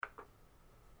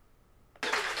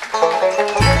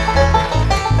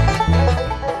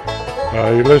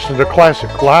You're listening to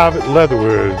Classic live at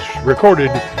Leatherwoods, recorded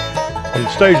on the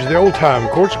stage of the old-time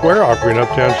Court Square Opry in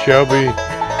Uptown Shelby,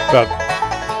 about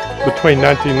between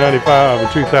 1995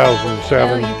 and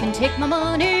 2007. You can take my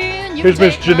money and you Here's can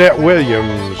Miss take Jeanette my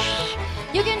Williams,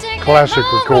 you can take classic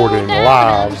recording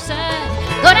live.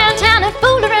 Go downtown and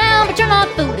fool around, but you're not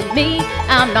fooling me.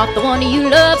 I'm not the one you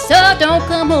love, so don't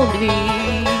come home to me.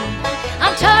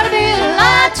 I'm tired of being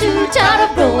lied to, tired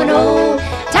of growing old,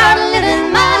 tired of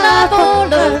living my life for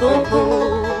love or gold.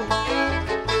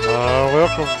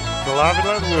 Welcome to Live at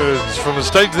Leatherwoods from the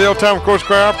stage of the old-time Court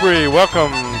Square Opry.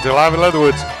 Welcome to Live at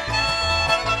Leatherwoods.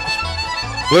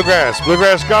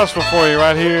 Bluegrass gospel for you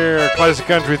right here. Classic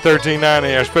Country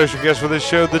 1390. Our special guest for this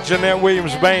show, the Jeanette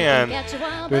Williams Band,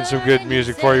 doing some good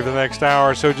music for you for the next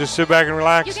hour. So just sit back and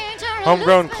relax.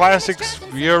 Homegrown classics,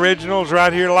 the originals,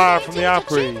 right here live from the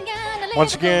Opry.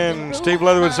 Once again, Steve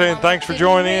Leatherwood saying thanks for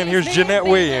joining in. Here's Jeanette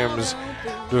Williams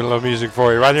doing a little music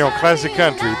for you right here on Classic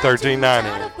Country 1390.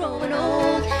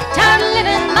 Tired of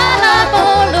living my life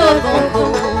for love or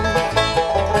gold.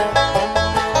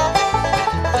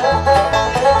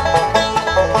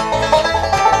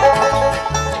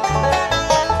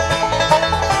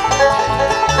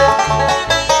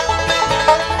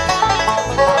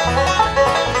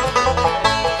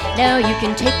 Now you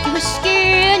can take your whiskey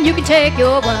and you can take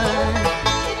your wine.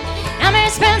 I may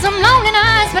spend some lonely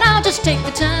nights, but I'll just take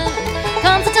the time.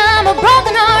 Comes the time a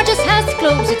broken heart just has to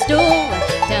close its door.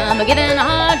 Time of giving a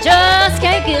heart just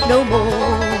can't give no more.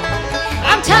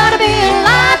 I'm tired of being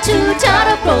lied to,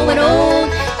 tired of growing old,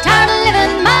 tired of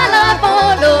living my life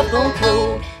for love gone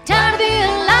cold. Tired of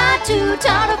being lied to,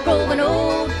 tired of growing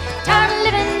old, tired of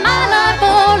living my life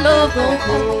for love gone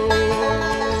cold.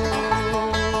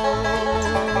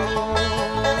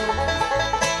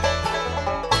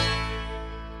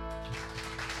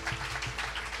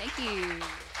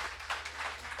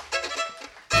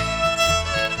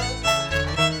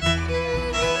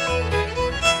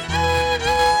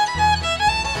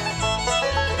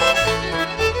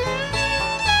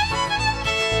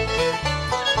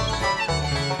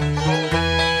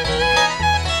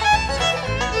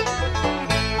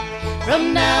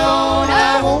 From now on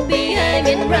I won't be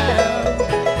hanging round.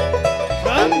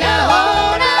 From now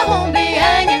on I won't be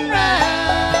hanging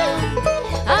round.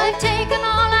 I've taken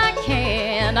all I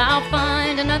can, I'll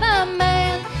find another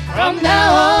man. From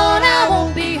now on I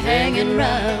won't be hanging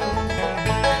round.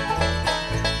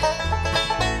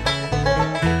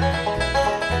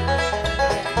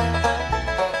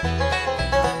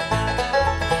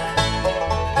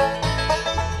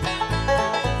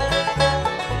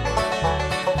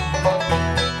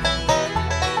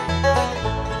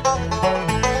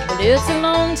 It's a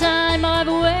long time I've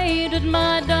waited,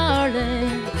 my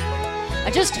darling.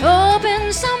 I just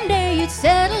hoping someday you'd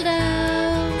settle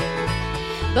down.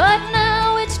 But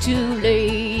now it's too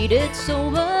late, it's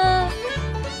over.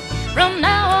 From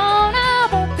now on I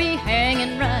won't be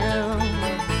hanging round.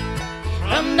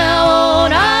 From now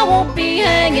on I won't be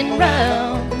hanging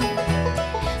round.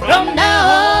 From now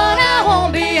on I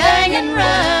won't be hanging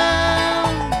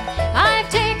round. I've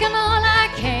taken all I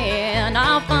can,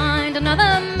 I'll find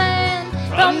another man.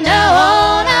 From now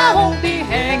on I won't be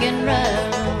hanging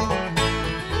round.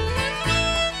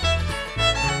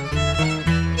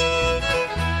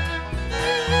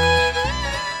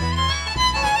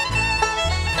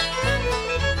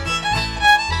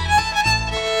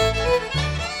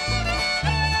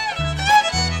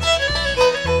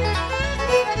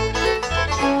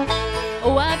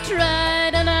 Oh, I've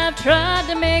tried and I've tried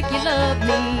to make you love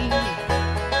me,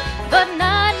 but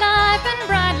nightlife and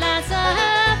bright lights I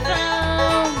have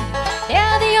found,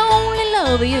 they're the only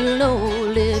love you'll know,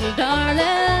 little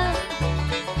darling.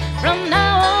 From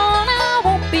now on I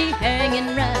won't be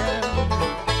hanging round.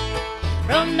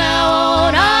 From now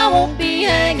on I won't be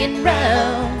hanging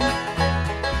round.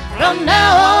 From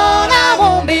now on I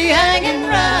won't be hanging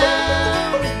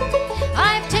round.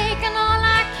 I've taken all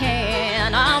I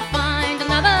can, I'll find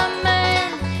another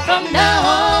man. From now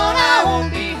on I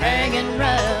won't be hanging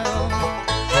round.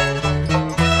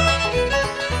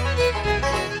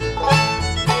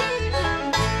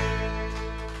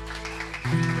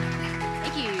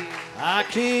 I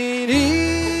can't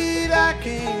eat, I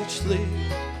can't sleep.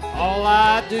 All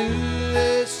I do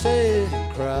is sit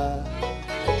and cry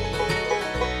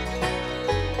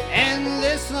and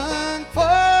listen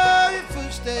for your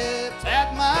footsteps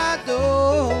at my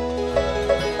door.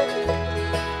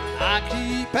 I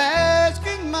keep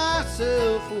asking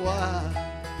myself why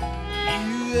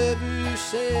you ever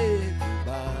said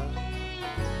goodbye,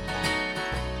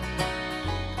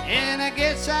 and I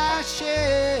guess I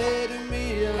shed a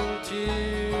million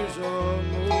tears or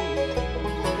more.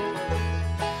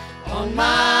 On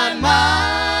my mind,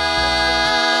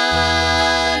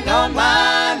 on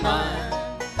my mind.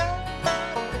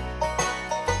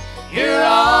 You're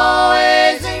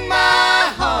always in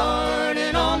my heart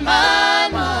and on my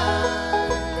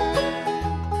mind.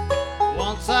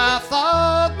 Once I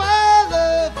thought my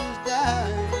love was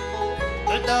dying,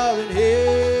 but darling,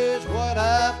 here's what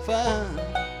I found.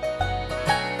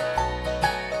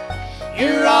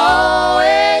 You're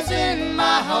always in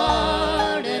my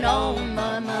heart and on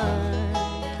my mind.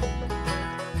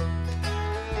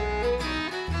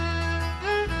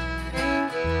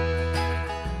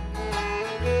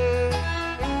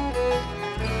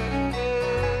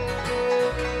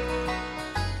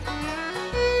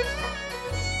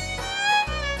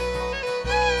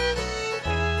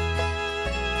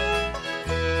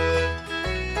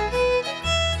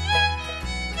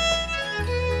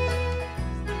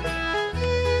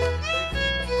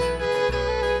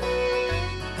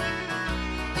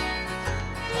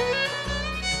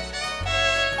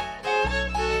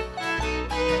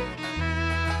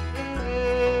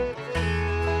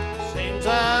 Since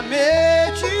I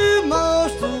met you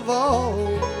most of all,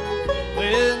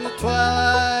 when the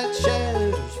twilight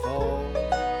shadows fall,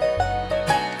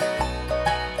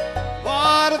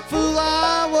 what a fool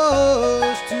I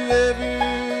was to ever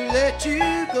let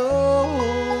you go.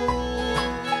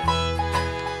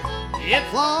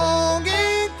 If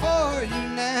longing for you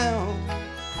now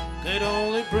could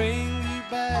only bring you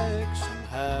back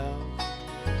somehow,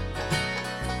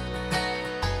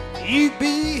 you'd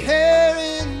be here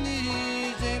in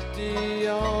these empty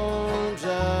arms,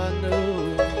 I know.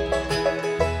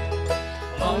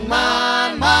 On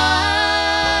my mind,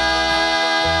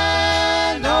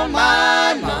 on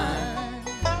my mind.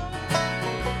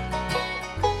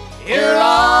 You're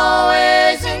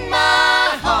always in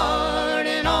my heart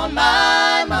and on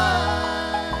my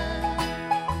mind.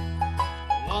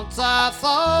 Once I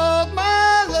thought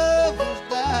my love was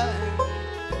dying,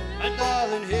 my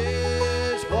darling,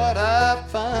 here's what I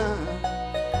found.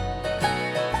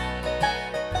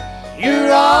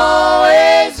 You're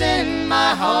always in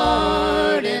my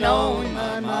heart and on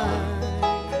my mind.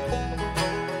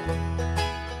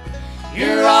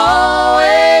 You're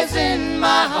always in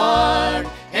my heart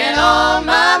and on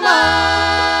my mind.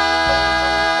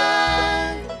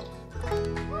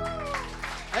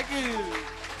 Thank you.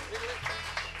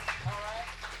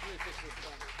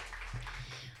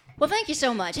 Well, thank you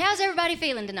so much. How's everybody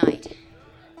feeling tonight?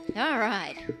 All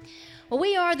right. Well,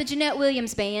 we are the Jeanette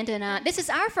Williams Band, and this is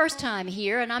our first time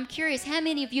here, and I'm curious how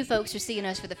many of you folks are seeing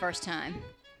us for the first time.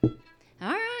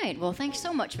 All right. Well, thanks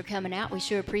so much for coming out. We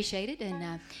sure appreciate it,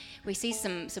 and we see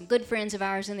some good friends of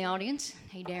ours in the audience.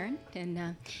 Hey, Darren.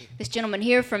 And this gentleman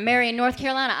here from Marion, North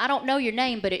Carolina. I don't know your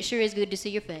name, but it sure is good to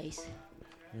see your face.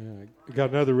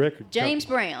 Got another record. James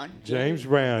Brown. James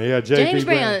Brown, yeah, J.B. James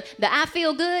Brown. The I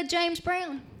Feel Good, James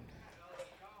Brown.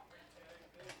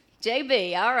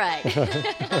 JB, all right.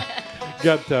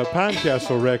 Got Pine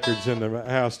Castle Records in the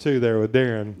house, too, there with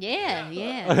Darren. Yeah.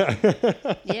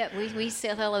 Yeah, we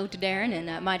say hello to Darren,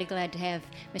 and mighty glad to have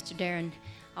Mr. Darren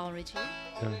Aldridge here.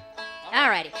 All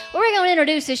righty. Well, we're going to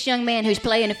introduce this young man who's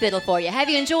playing the fiddle for you. Have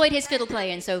you enjoyed his fiddle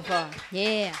playing so far?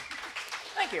 Yeah.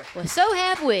 Thank you. Well, so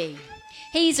have we.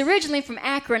 He's originally from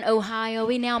Akron, Ohio.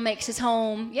 He now makes his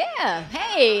home. Yeah.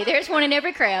 Hey, there's one in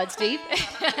every crowd, Steve.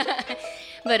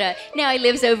 But now he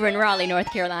lives over in Raleigh,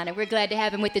 North Carolina. We're glad to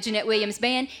have him with the Jeanette Williams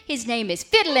Band. His name is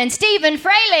Fiddlin' Stephen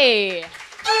Fraley.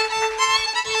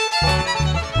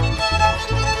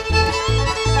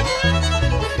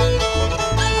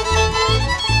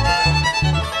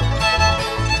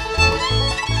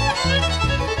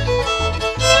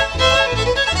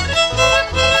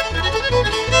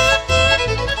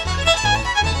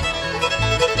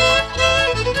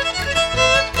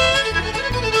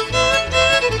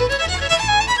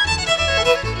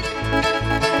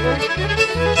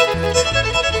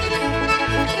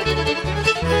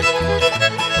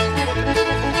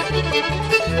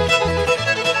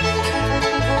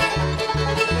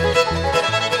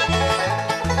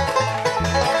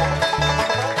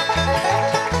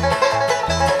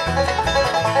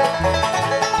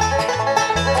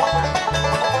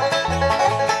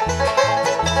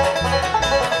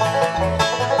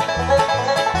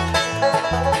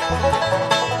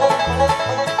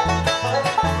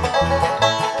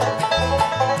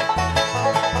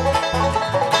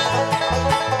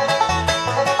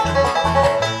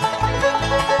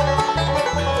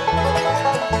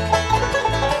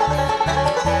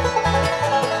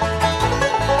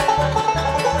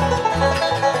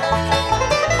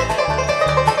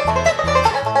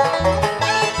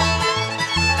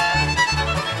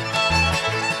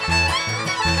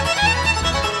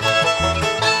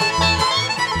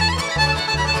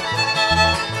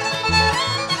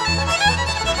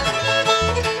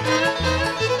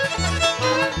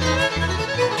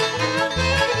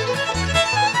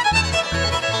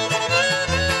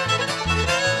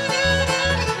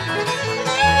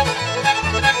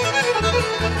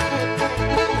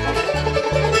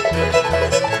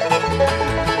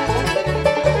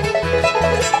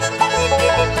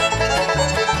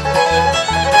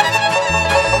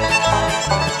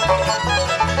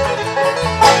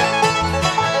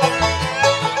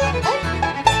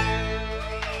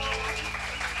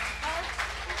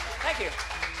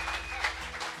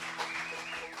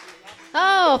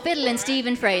 Oh, Fiddlin'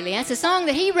 Stephen Fraley. That's a song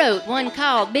that he wrote, one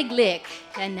called Big Lick.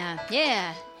 And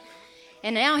yeah.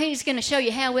 And now he's going to show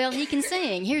you how well he can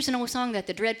sing. Here's an old song that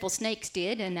the Dreadful Snakes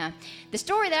did. And the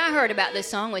story that I heard about this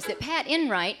song was that Pat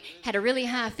Enright had a really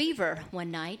high fever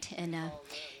one night. And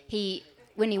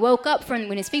when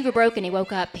his fever broke and he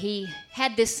woke up, he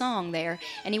had this song there.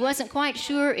 And he wasn't quite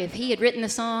sure if he had written the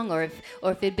song or if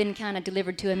it had been kind of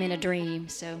delivered to him in a dream.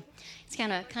 So it's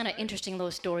kind of interesting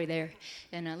little story there.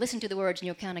 And listen to the words and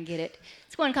you'll kind of get it.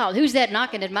 It's one called Who's That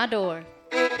Knocking at My Door?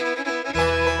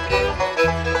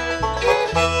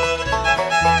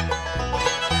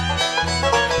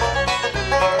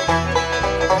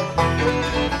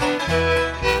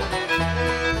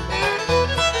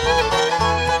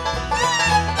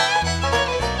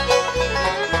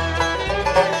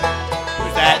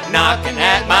 Knocking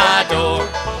at my door.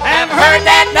 Haven't heard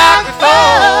that knock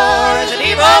before. Is it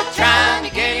evil trying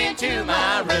to get into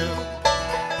my room?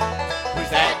 Who's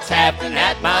that tapping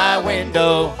at my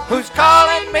window? Who's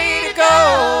calling me to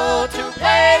go to a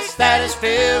place that is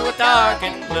filled with dark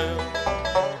and gloom?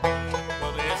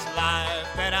 Well, this life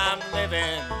that I'm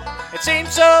living, it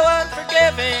seems so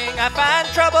unforgiving. I find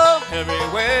trouble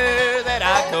everywhere that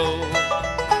I go.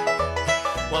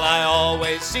 Well, I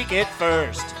always seek it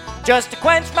first, just to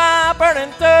quench my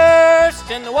burning thirst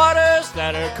in the waters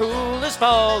that are cool as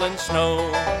falling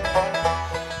snow.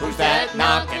 Who's that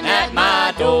knocking at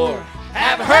my door?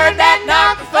 Haven't heard that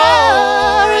knock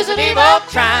before. Is it evil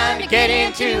trying to get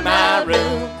into my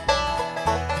room?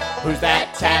 Who's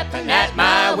that tapping at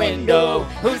my window?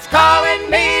 Who's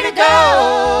calling me to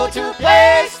go to a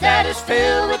place that is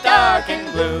filled with dark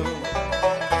and gloom?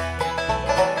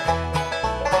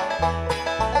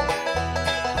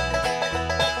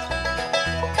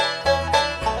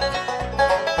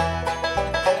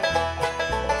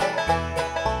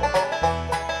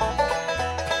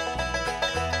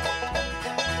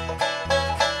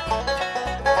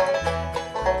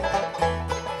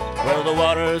 The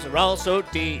waters are all so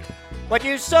deep. What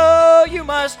you sow, you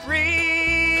must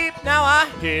reap. Now I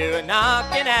hear a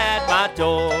knocking at my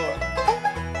door.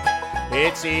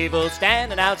 It's evil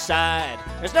standing outside.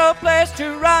 There's no place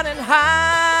to run and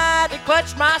hide. It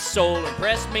clutched my soul and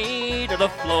pressed me to the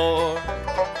floor.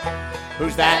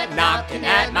 Who's that knocking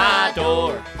at my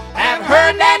door? Haven't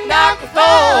heard that knock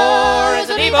before. Is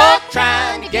it evil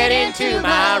trying to get into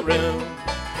my room?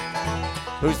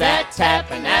 Who's that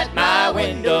tapping at my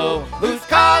window? Who's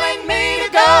calling me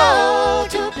to go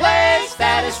to a place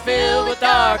that is filled with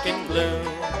dark and gloom?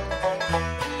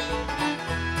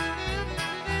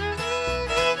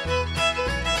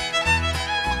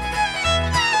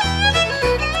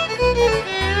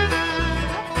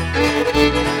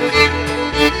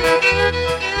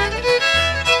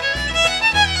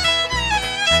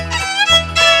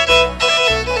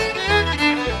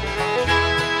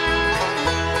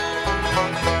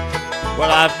 Well,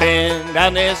 I've been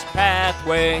down this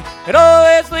pathway. It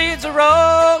always leads the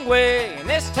wrong way. And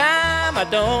this time I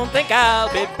don't think I'll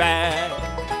be back.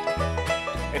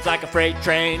 It's like a freight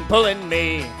train pulling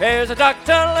me. There's a dark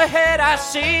tunnel ahead I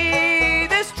see.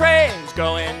 This train's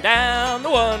going down the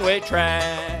one-way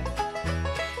track.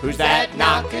 Who's that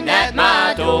knocking at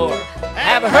my door?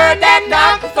 Haven't heard that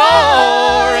knock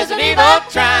before. Is it evil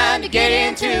trying to get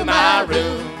into my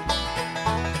room?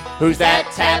 Who's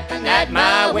that tapping at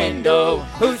my window?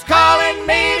 Who's calling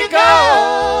me to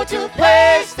go to a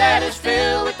place that is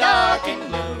filled with dark and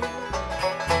gloom?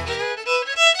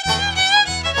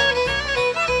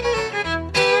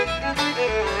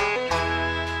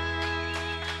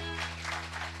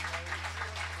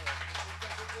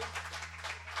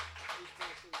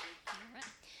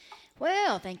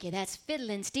 Well, thank you. That's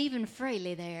Fiddlin' Stephen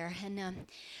Fraley there. And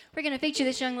we're going to feature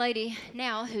this young lady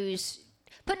now who's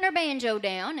putting her banjo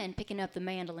down and picking up the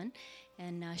mandolin.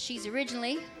 And she's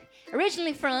originally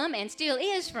from, and still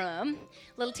is from,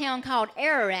 a little town called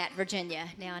Ararat, Virginia.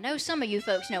 Now, I know some of you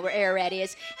folks know where Ararat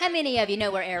is. How many of you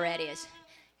know where Ararat is?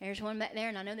 There's one back there,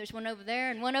 and I know there's one over there,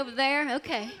 and one over there.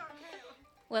 Okay.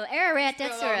 Well, Ararat,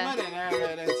 that's where...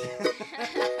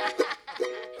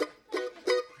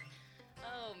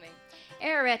 Oh, man.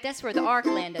 Ararat, that's where the Ark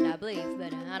landed, I believe.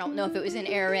 But I don't know if it was in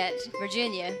Ararat,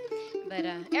 Virginia. But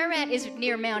Ararat is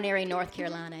near Mount Airy, North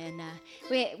Carolina, and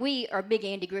we are big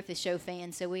Andy Griffith Show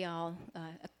fans, so we all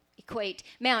equate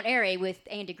Mount Airy with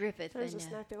Andy Griffith. There's a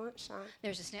snappy lunch sign.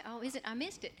 There's a snap. Oh, is it? I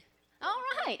missed it. All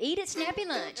right, eat at Snappy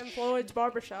Lunch. And Floyd's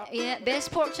Barbershop. Yeah,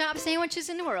 best pork chop sandwiches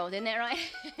in the world, isn't that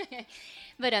right?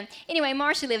 But anyway,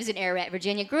 Marcia lives in Ararat,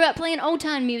 Virginia. Grew up playing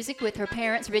old-time music with her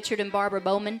parents, Richard and Barbara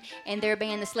Bowman, and their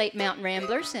band, the Slate Mountain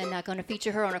Ramblers. And I'm going to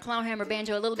feature her on her clawhammer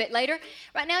banjo a little bit later.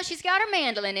 Right now, she's got her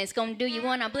mandolin, and it's going to do you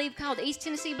one, I believe, called the East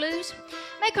Tennessee Blues.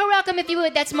 Make her welcome, if you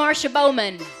would. That's Marcia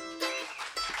Bowman.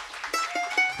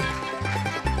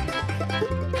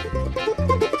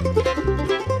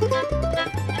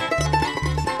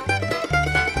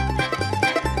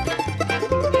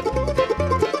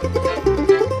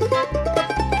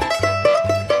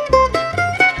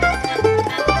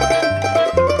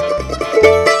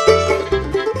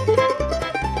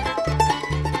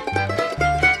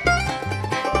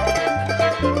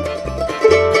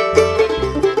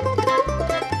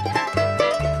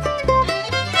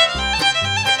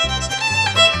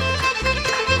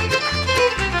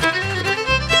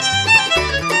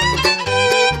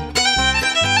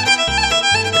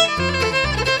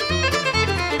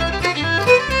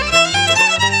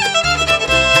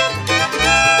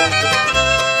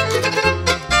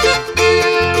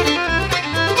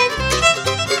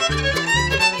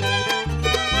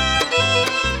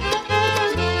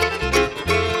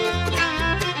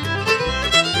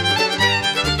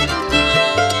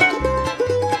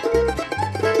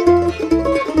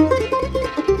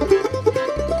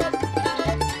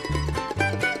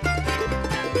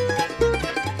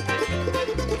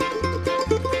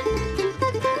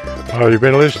 You've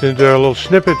been listening to a little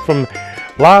snippet from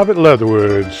Live at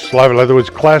Leatherwoods. Live at Leatherwoods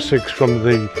classics from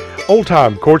the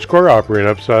old-time Court Square Opry in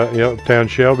uptown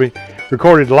Shelby.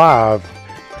 Recorded live,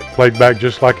 played back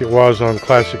just like it was on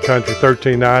Classic Country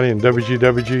 1390 and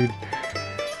WGWG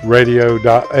Radio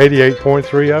 88.3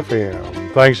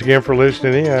 FM. Thanks again for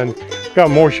listening in. Got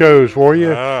more shows for you.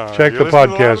 Check the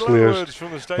podcast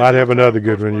list. Might have another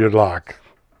good one you'd like.